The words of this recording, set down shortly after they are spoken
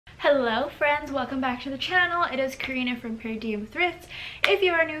Hello friends, welcome back to the channel. It is Karina from Per Diem Thrifts. If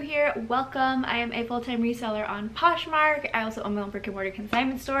you are new here, welcome. I am a full-time reseller on Poshmark. I also own my own brick and mortar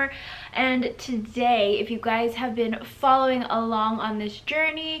consignment store. And today, if you guys have been following along on this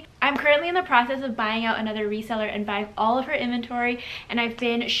journey, I'm currently in the process of buying out another reseller and buying all of her inventory, and I've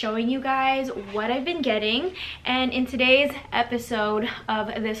been showing you guys what I've been getting. And in today's episode of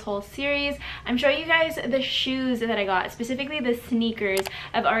this whole series, I'm showing you guys the shoes that I got, specifically the sneakers.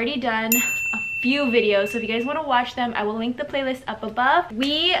 I've already done a few videos, so if you guys want to watch them, I will link the playlist up above.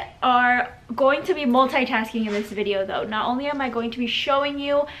 We are going to be multitasking in this video though. Not only am I going to be showing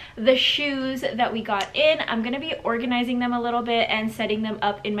you the shoes that we got in, I'm going to be organizing them a little bit and setting them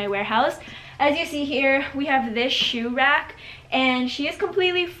up in my warehouse. As you see here, we have this shoe rack and she is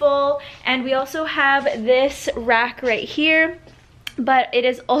completely full, and we also have this rack right here, but it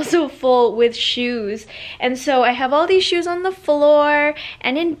is also full with shoes. And so I have all these shoes on the floor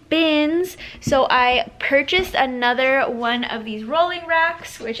and in bins, so I purchased another one of these rolling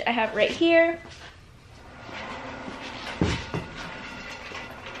racks, which I have right here.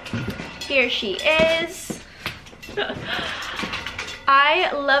 Here she is.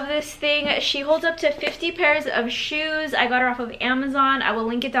 I love this thing. She holds up to 50 pairs of shoes. I got her off of Amazon. I will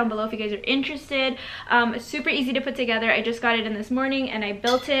link it down below if you guys are interested. Super easy to put together. I just got it in this morning and I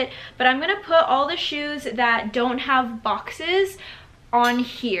built it. But I'm going to put all the shoes that don't have boxes on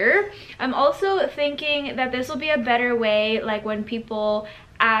here. I'm also thinking that this will be a better way, like when people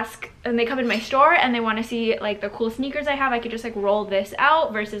ask and they come in my store and they want to see like the cool sneakers I have, I could just like roll this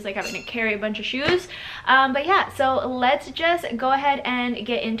out versus like having to carry a bunch of shoes. But yeah, so let's just go ahead and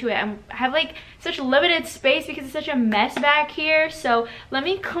get into it. I have like such limited space because it's such a mess back here, so let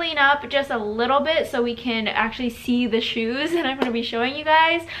me clean up just a little bit so we can actually see the shoes that I'm going to be showing you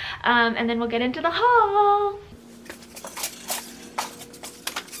guys, and then we'll get into the haul.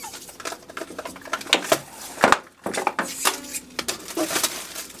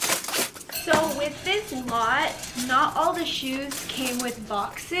 Lot, not all the shoes came with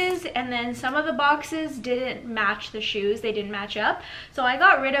boxes, and then some of the boxes didn't match the shoes. They didn't match up, so I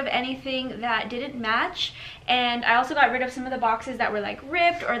got rid of anything that didn't match, and I also got rid of some of the boxes that were like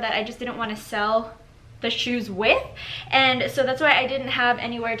ripped or that I just didn't want to sell the shoes with. And so that's why I didn't have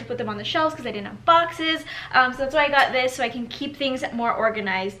anywhere to put them on the shelves, because I didn't have boxes. So that's why I got this, so I can keep things more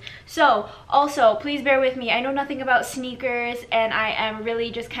organized. So also please bear with me, I know nothing about sneakers and I am really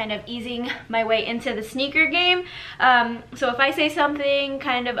just kind of easing my way into the sneaker game. So if I say something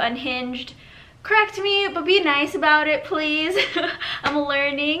kind of unhinged, correct me, but be nice about it, please. I'm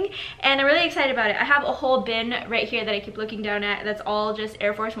learning and I'm really excited about it. I have a whole bin right here that I keep looking down at that's all just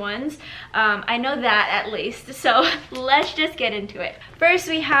Air Force Ones. I know that at least, so let's just get into it. First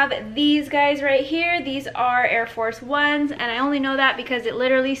we have these guys right here. These are Air Force Ones, and I only know that because it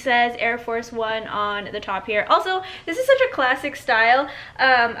literally says Air Force One on the top here. Also, this is such a classic style.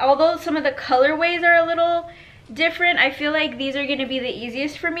 Although some of the colorways are a little different, I feel like these are going to be the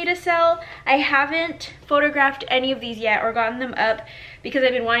easiest for me to sell. I haven't photographed any of these yet or gotten them up because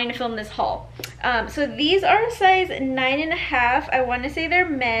I've been wanting to film this haul. So these are a size 9.5. I want to say they're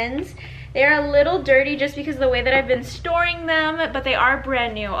men's. They're a little dirty just because of the way that I've been storing them, but they are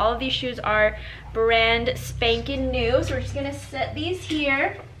brand new. All of these shoes are brand spanking new, so we're just going to set these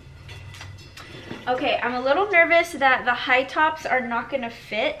here. Okay, I'm a little nervous that the high tops are not going to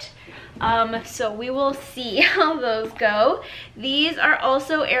fit. So we will see how those go. These are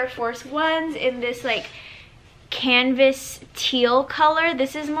also Air Force Ones in this like canvas teal color.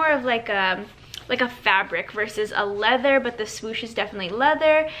 This is more of like a fabric versus a leather, but the swoosh is definitely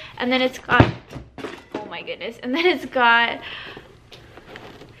leather. And then it's got, oh my goodness, and then it's got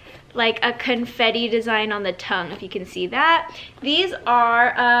like a confetti design on the tongue, if you can see that. These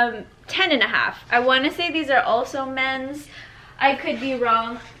are 10.5. I want to say these are also men's. I could be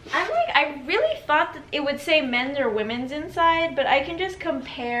wrong. I really thought that it would say men's or women's inside, but I can just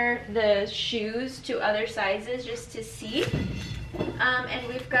compare the shoes to other sizes just to see. And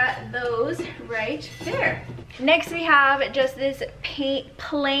we've got those right there. Next we have just this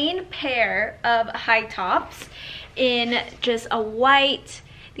plain pair of high tops in just a white.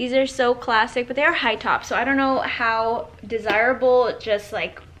 These are so classic, but they are high tops, so I don't know how desirable just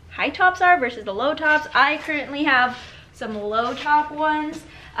like high tops are versus the low tops. I currently have some low top ones,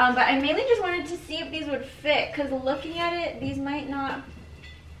 but I mainly just wanted to see if these would fit, because looking at it, these might not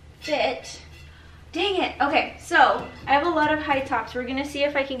fit. Dang it. Okay, so I have a lot of high tops. We're gonna see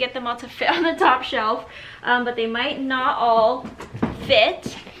if I can get them all to fit on the top shelf, but they might not all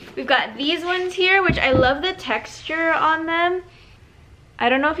fit. We've got these ones here, which I love the texture on them. I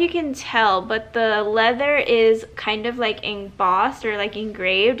don't know if you can tell, but the leather is kind of like embossed or like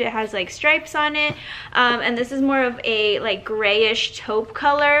engraved. It has like stripes on it. And this is more of a like grayish taupe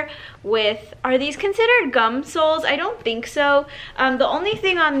color with, are these considered gum soles? I don't think so. The only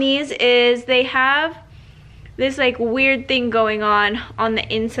thing on these is they have this like weird thing going on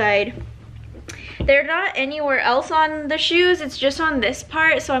the inside. They're not anywhere else on the shoes, it's just on this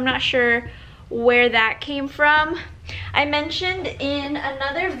part, so I'm not sure where that came from. I mentioned in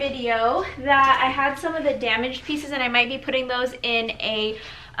another video that I had some of the damaged pieces and I might be putting those in a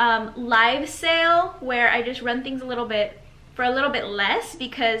live sale where I just run things for a little bit less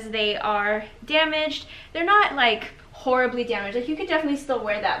because they are damaged. They're not like horribly damaged, like you could definitely still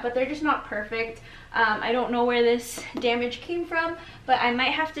wear that, but they're just not perfect. I don't know where this damage came from, but I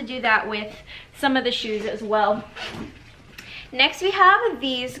might have to do that with some of the shoes as well. Next we have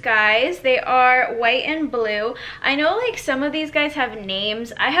these guys. They are white and blue. I know like some of these guys have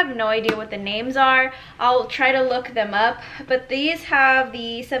names. I have no idea what the names are. I'll try to look them up. But these have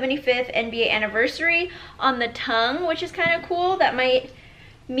the 75th NBA anniversary on the tongue, which is kind of cool. That might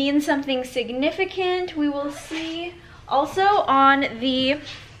mean something significant. We will see. Also on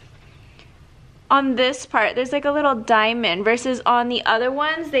this part, there's like a little diamond versus on the other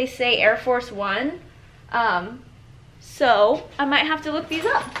ones, they say Air Force One. So I might have to look these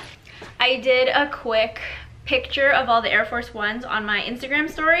up. I did a quick picture of all the Air Force Ones on my Instagram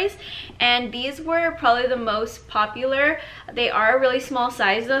stories, and these were probably the most popular. They are a really small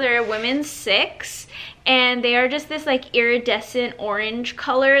size though. They're a women's 6, and they are just this like iridescent orange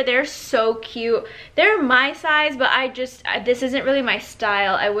color. They're so cute. They're my size, but this isn't really my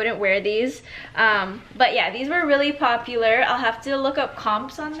style. I wouldn't wear these. But yeah, these were really popular. I'll have to look up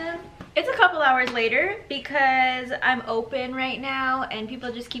comps on them. It's a couple hours later because I'm open right now and people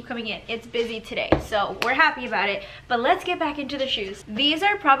just keep coming in. It's busy today, so we're happy about it. But let's get back into the shoes. These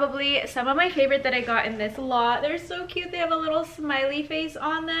are probably some of my favorite that I got in this lot. They're so cute. They have a little smiley face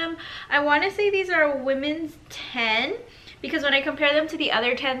on them. I want to say these are a women's 10 because when I compare them to the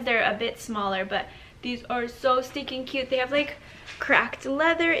other 10s, they're a bit smaller, but these are so stinking cute. They have like cracked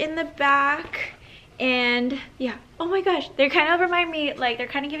leather in the back. And yeah, oh my gosh, they kind of remind me, like they're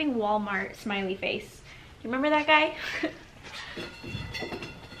kind of giving Walmart smiley face. You remember that guy?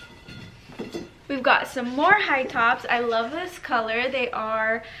 We've got some more high tops. I love this color. They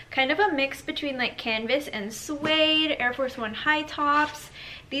are kind of a mix between like canvas and suede. Air Force One high tops.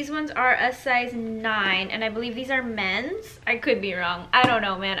 These ones are a size 9, and I believe these are men's. I could be wrong. I don't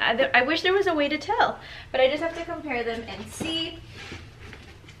know, man. I wish there was a way to tell, but I just have to compare them and see.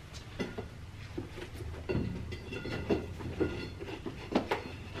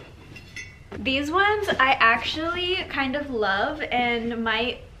 These ones I actually kind of love and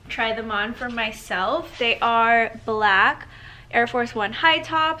might try them on for myself. They are black Air Force One high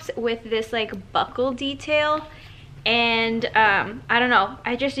tops with this like buckle detail, and I don't know,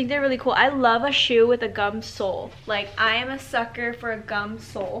 I just think they're really cool. I love a shoe with a gum sole. Like I am a sucker for a gum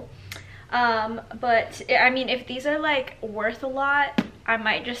sole. But I mean, if these are like worth a lot, I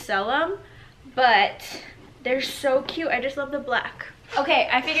might just sell them, but they're so cute. I just love the black. Okay,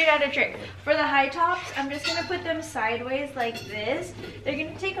 I figured out a trick. For the high tops, I'm just gonna put them sideways like this. They're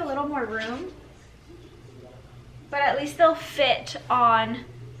gonna take a little more room, but at least they'll fit on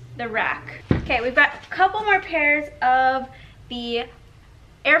the rack. Okay, we've got a couple more pairs of the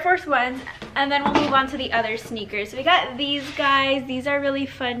Air Force Ones, and then we'll move on to the other sneakers. So we got these guys. These are really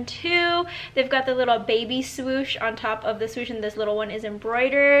fun too. They've got the little baby swoosh on top of the swoosh, and this little one is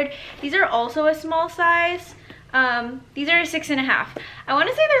embroidered. These are also a small size. These are a 6.5. I want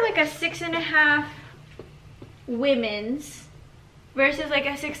to say they're like a 6.5 women's versus like a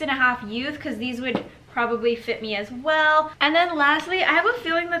 6.5 youth, because these would probably fit me as well. And then lastly, I have a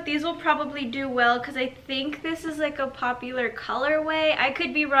feeling that these will probably do well because I think this is like a popular colorway. I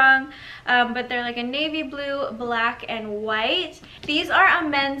could be wrong, but they're like a navy blue, black, and white. These are a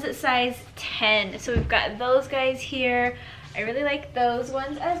men's size 10. So we've got those guys here. I really like those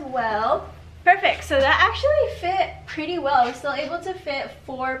ones as well. Perfect, so that actually fit pretty well. I was still able to fit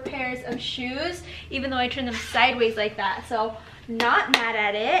 4 pairs of shoes, even though I turned them sideways like that. So not mad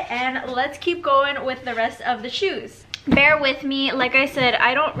at it, and let's keep going with the rest of the shoes. Bear with me, like I said,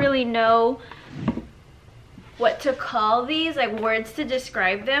 I don't really know what to call these, like words to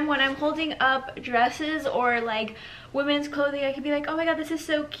describe them. When I'm holding up dresses or like women's clothing, I could be like, oh my god, this is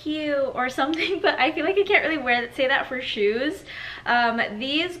so cute or something, but I feel like I can't really say that for shoes.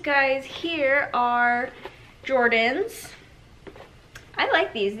 These guys here are Jordans. I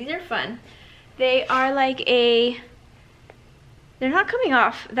like these are fun. They are like they're not coming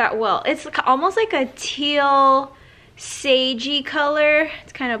off that well. It's almost like a teal sagey color.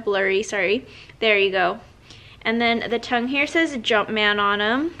 It's kind of blurry, sorry. There you go. And then the tongue here says Jumpman on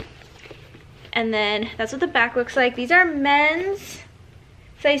them. And then that's what the back looks like. These are men's,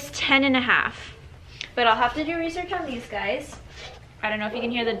 size 10.5. But I'll have to do research on these guys. I don't know if you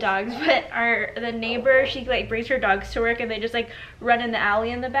can hear the dogs, but the neighbor, she like brings her dogs to work and they just like run in the alley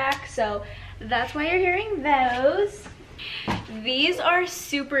in the back. So that's why you're hearing those. These are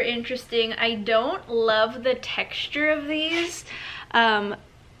super interesting. I don't love the texture of these.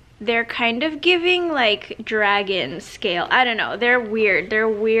 They're kind of giving like dragon scale. I don't know, they're weird. They're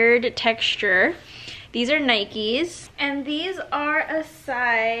weird texture. These are Nikes, and these are a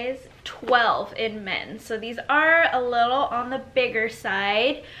size 12 in men. So these are a little on the bigger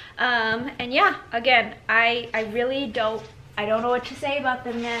side. And yeah, again, I don't know what to say about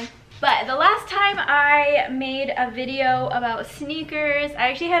them, man. But the last time I made a video about sneakers,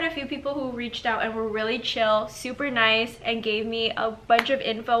 I actually had a few people who reached out and were really chill, super nice, and gave me a bunch of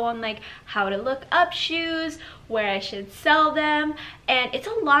info on like how to look up shoes, where I should sell them, and it's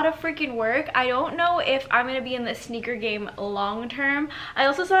a lot of freaking work. I don't know if I'm gonna be in the sneaker game long term. I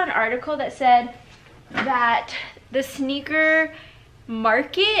also saw an article that said that the sneaker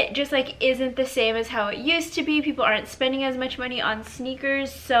market just like isn't the same as how it used to be. People aren't spending as much money on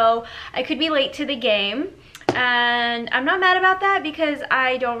sneakers, so I could be late to the game, and I'm not mad about that because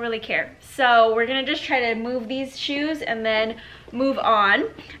I don't really care. So we're gonna just try to move these shoes and then move on.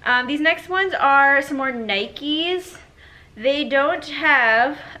 These next ones are some more Nikes. They don't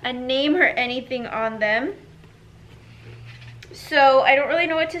have a name or anything on them, so I don't really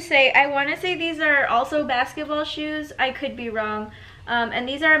know what to say. I want to say these are also basketball shoes. I could be wrong. And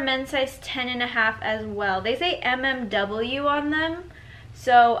these are men's size 10.5 as well. They say MMW on them,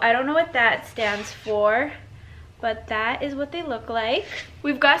 so I don't know what that stands for, but that is what they look like.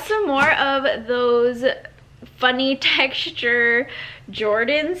 We've got some more of those funny texture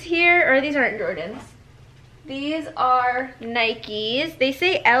Jordans here, or these aren't Jordans. These are Nikes. They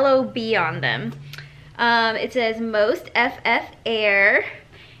say LOB on them. It says Most FF Air.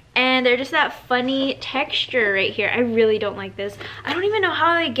 And they're just that funny texture right here. I really don't like this. I don't even know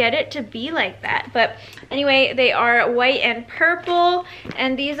how they get it to be like that. But anyway, they are white and purple.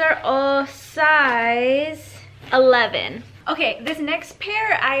 And these are all size 11. Okay, this next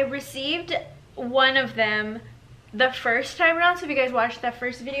pair, I received one of them the first time around. So if you guys watched that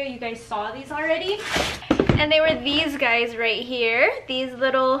first video, you guys saw these already. And they were these guys right here. These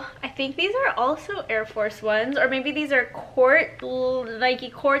little, I think these are also Air Force Ones, or maybe these are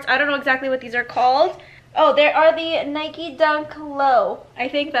Nike Courts. I don't know exactly what these are called. Oh, there are the Nike Dunk Low. I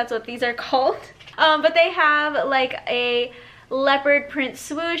think that's what these are called. But they have like a leopard print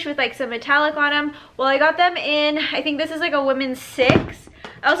swoosh with like some metallic on them. Well, I got them in, I think this is like a women's 6.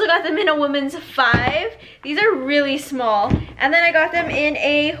 I also got them in a women's 5. These are really small. And then I got them in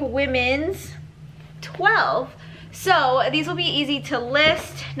a women's 12. So these will be easy to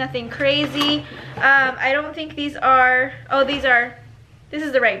list, nothing crazy. I don't think these are, oh, these are, this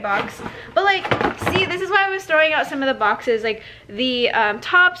is the right box. But like, see, this is why I was throwing out some of the boxes. Like the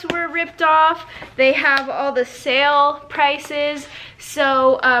tops were ripped off. They have all the sale prices.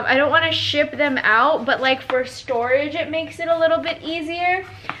 So I don't want to ship them out, but like for storage, it makes it a little bit easier.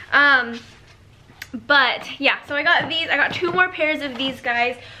 But yeah, so I got these. I got 2 more pairs of these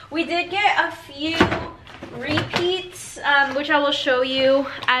guys. We did get a few repeats, which I will show you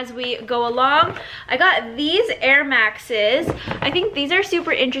as we go along. I got these Air Maxes. I think these are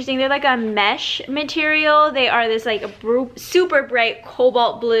super interesting. They're like a mesh material. They are this like super bright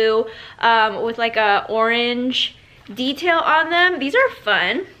cobalt blue with like a orange detail on them. These are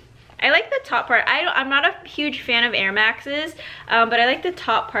fun. I like the top part. I'm not a huge fan of Air Maxes, but I like the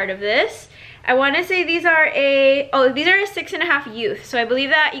top part of this. I want to say these are a 6.5 youth. So I believe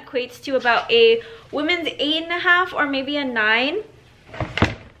that equates to about a women's 8.5 or maybe a 9.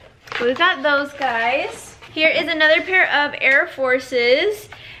 So we've got those guys. Here is another pair of Air Forces.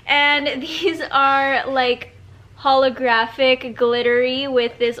 And these are like holographic glittery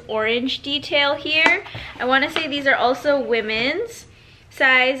with this orange detail here. I want to say these are also women's,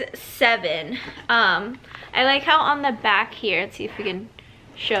 size 7. I like how on the back here, let's see if we can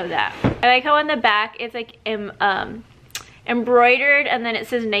show that. I like how on the back it's like embroidered, and then it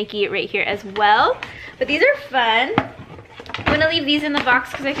says Nike right here as well. But these are fun. I'm gonna leave these in the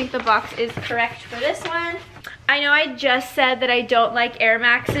box because I think the box is correct for this one. I know I just said that I don't like Air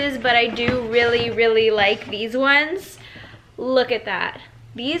Maxes, but I do really like these ones. Look at that.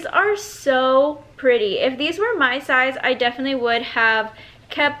 These are so pretty. If these were my size, I definitely would have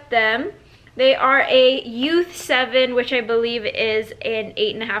kept them. They are a youth 7, which I believe is an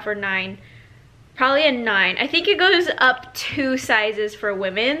 8.5 or 9. probably a 9. I think it goes up 2 sizes for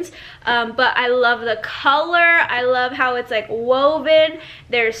women's, but I love the color. I love how it's like woven.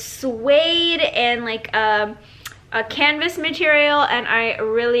 There's suede and like a canvas material, and I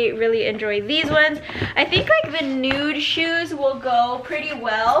really enjoy these ones. I think like the nude shoes will go pretty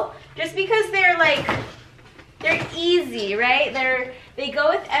well just because they're easy, right? They go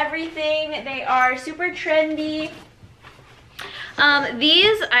with everything. They are super trendy.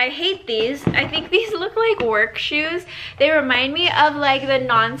 These, I hate these. I think these look like work shoes. They remind me of like the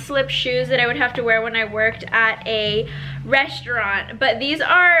non-slip shoes that I would have to wear when I worked at a restaurant. But these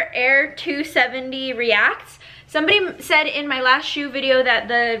are Air 270 Reacts. Somebody said in my last shoe video that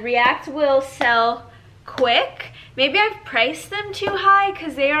the React will sell quick. Maybe I've priced them too high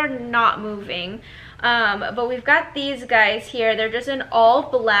because they are not moving. But we've got these guys here. They're just an all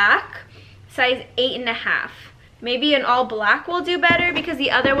black, size 8.5. Maybe an all black will do better because the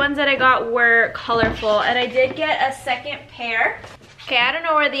other ones that I got were colorful. And I did get a second pair. Okay, I don't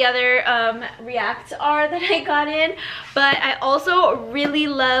know where the other Reacts are that I got in, but I also really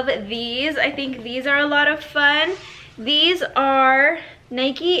love these. I think these are a lot of fun. These are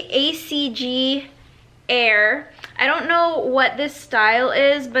Nike ACG Air. I don't know what this style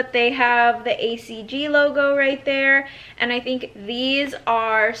is, but they have the ACG logo right there. And I think these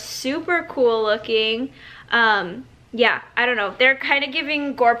are super cool looking. Yeah, I don't know. They're kind of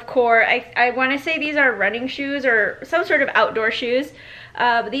giving Gorpcore. I want to say these are running shoes or some sort of outdoor shoes.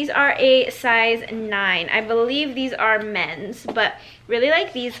 These are a size 9. I believe these are men's, but really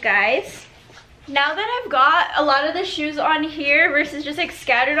like these guys. Now that I've got a lot of the shoes on here versus just like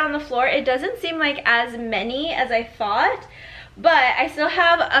scattered on the floor, it doesn't seem like as many as I thought, but I still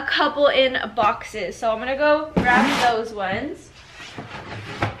have a couple in boxes. So I'm gonna go grab those ones.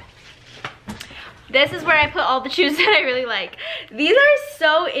 This is where I put all the shoes that I really like. These are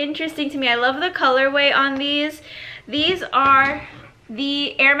so interesting to me. I love the colorway on these. These are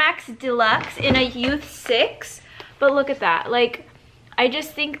the Air Max Deluxe in a Youth 6. But look at that. Like, I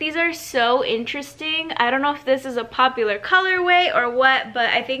just think these are so interesting. I don't know if this is a popular colorway or what,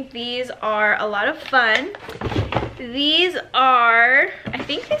 but I think these are a lot of fun. These are, I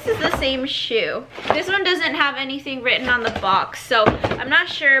think this is the same shoe. This one doesn't have anything written on the box, so I'm not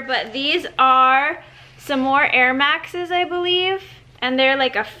sure, but these are some more Air Maxes, I believe. And they're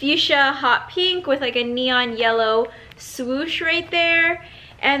like a fuchsia hot pink with like a neon yellow swoosh right there.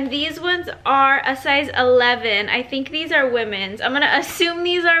 And these ones are a size 11. I think these are women's. I'm gonna assume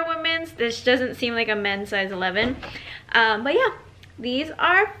these are women's. This doesn't seem like a men's size 11. But yeah, these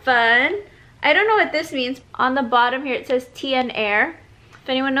are fun. I don't know what this means. On the bottom here it says TN Air. If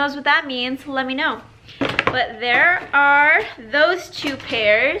anyone knows what that means, let me know. But there are those 2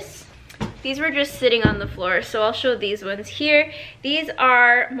 pairs. These were just sitting on the floor, so I'll show these ones here. These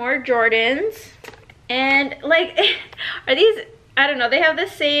are more Jordans. And like, are these, I don't know, they have the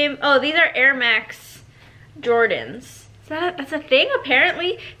same, oh, these are Air Max Jordans. That's a thing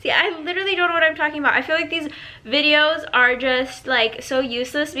apparently. See, I literally don't know what I'm talking about. I feel like these videos are just like so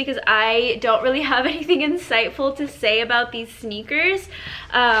useless because I don't really have anything insightful to say about these sneakers.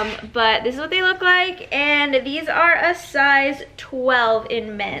 But this is what they look like, and these are a size 12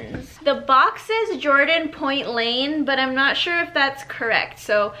 in men's. The box says Jordan Point Lane, but I'm not sure if that's correct.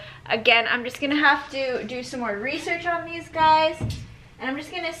 So again, I'm just gonna have to do some more research on these guys, and I'm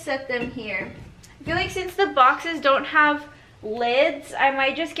just gonna set them here. I feel like since the boxes don't have lids, I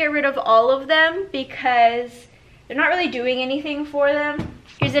might just get rid of all of them because they're not really doing anything for them.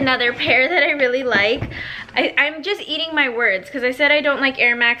 Here's another pair that I really like. I'm just eating my words because I said I don't like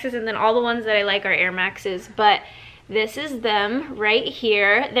Air Maxes and then all the ones that I like are Air Maxes, but this is them right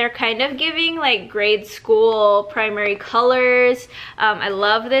here. They're kind of giving like grade school primary colors. I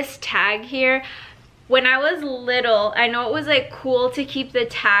love this tag here. When I was little, I know it was like cool to keep the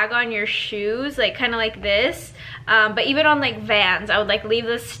tag on your shoes, like kind of like this. But even on like Vans, I would like leave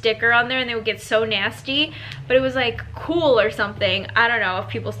the sticker on there and they would get so nasty. But it was like cool or something. I don't know if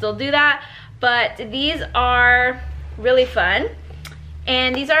people still do that. But these are really fun.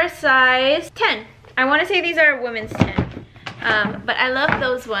 And these are size 10. I want to say these are women's 10. But I love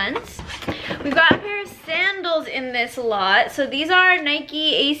those ones. We've got a pair of sandals in this lot. So these are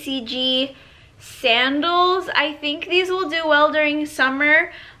Nike ACG sandals. I think these will do well during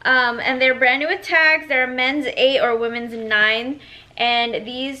summer, and they're brand new with tags. They're a men's 8 or women's 9, and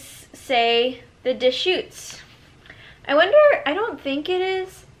these say the Deschutes. I wonder, I don't think it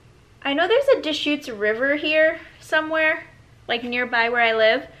is. I know there's a Deschutes River here somewhere, like nearby where I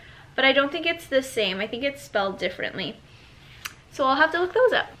live, but I don't think it's the same. I think it's spelled differently. So I'll have to look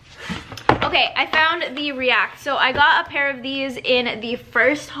those up. Okay, I found the React. So I got a pair of these in the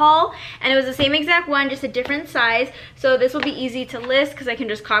first haul, and it was the same exact one, just a different size. So this will be easy to list because I can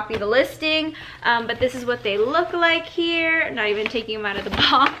just copy the listing. But this is what they look like here. Not even taking them out of the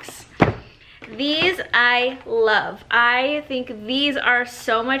box. These I love. I think these are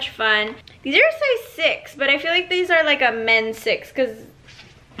so much fun. These are a size 6, but I feel like these are like a men's 6 because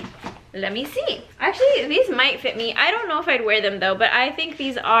let me see. Actually, these might fit me. I don't know if I'd wear them though, but I think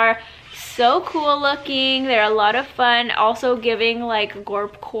these are so cool looking. They're a lot of fun, also giving like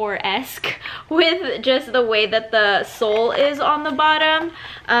Gorpcore-esque with just the way that the sole is on the bottom.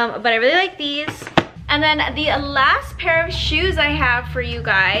 But I really like these. And then the last pair of shoes I have for you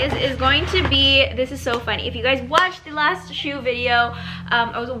guys is going to be, this is so funny. If you guys watched the last shoe video,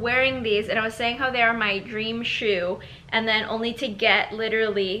 I was wearing these and I was saying how they are my dream shoe, and then only to get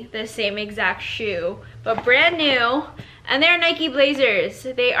literally the same exact shoe, but brand new. And they're Nike Blazers.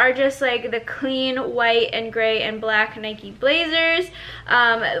 They are just like the clean white and gray and black Nike Blazers.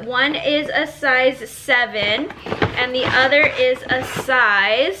 One is a size 7 and the other is a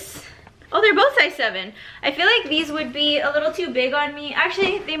size, oh, they're both size 7. I feel like these would be a little too big on me.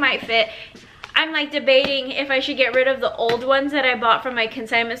 Actually, they might fit. I'm like debating if I should get rid of the old ones that I bought from my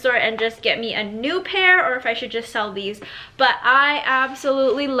consignment store and just get me a new pair, or if I should just sell these. But I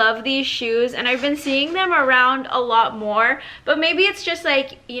absolutely love these shoes, and I've been seeing them around a lot more. But maybe it's just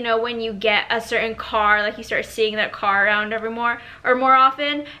like, you know, when you get a certain car, like you start seeing that car around more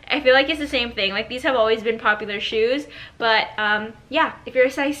often. I feel like it's the same thing. Like, these have always been popular shoes. But yeah, if you're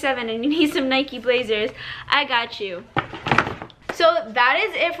a size 7 and you need some Nike Blazers, I got you. So that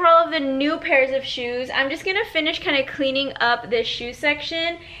is it for all of the new pairs of shoes. I'm just gonna finish kind of cleaning up this shoe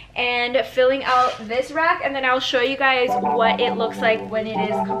section and filling out this rack, and then I'll show you guys what it looks like when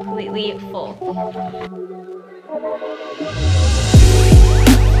it is completely full.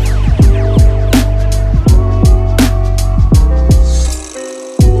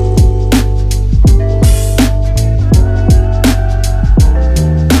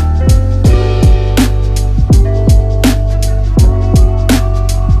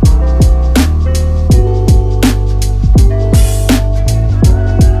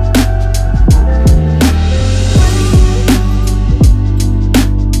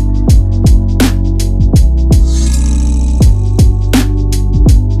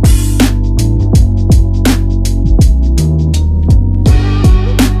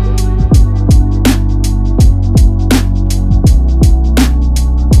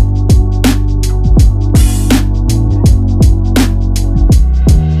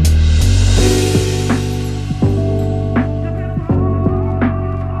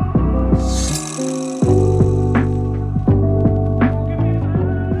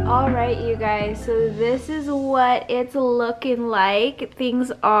 So this is what it's looking like.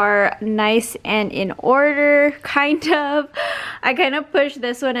 Things are nice and in order, kind of. I kind of pushed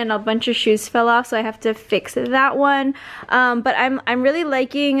this one and a bunch of shoes fell off, so I have to fix that one. But I'm really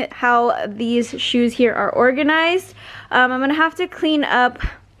liking how these shoes here are organized. I'm gonna have to clean up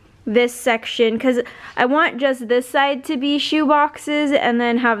this section because I want just this side to be shoe boxes and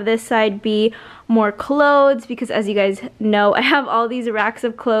then have this side be more clothes, because as you guys know, I have all these racks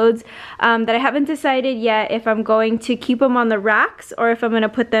of clothes that I haven't decided yet if I'm going to keep them on the racks or if I'm going to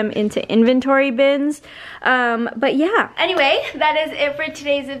put them into inventory bins. But yeah, anyway, that is it for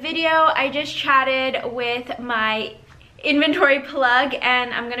today's video. I just chatted with my inventory plug,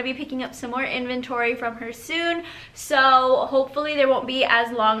 and I'm gonna be picking up some more inventory from her soon, so hopefully there won't be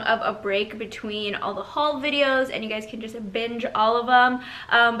as long of a break between all the haul videos and you guys can just binge all of them.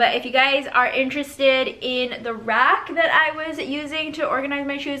 But if you guys are interested in the rack that I was using to organize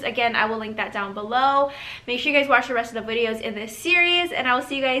my shoes, again, I will link that down below. Make sure you guys watch the rest of the videos in this series, and I will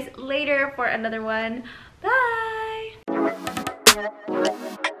see you guys later for another one. Bye! We'll be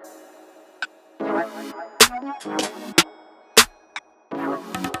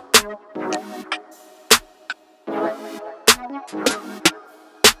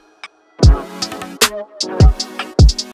right back.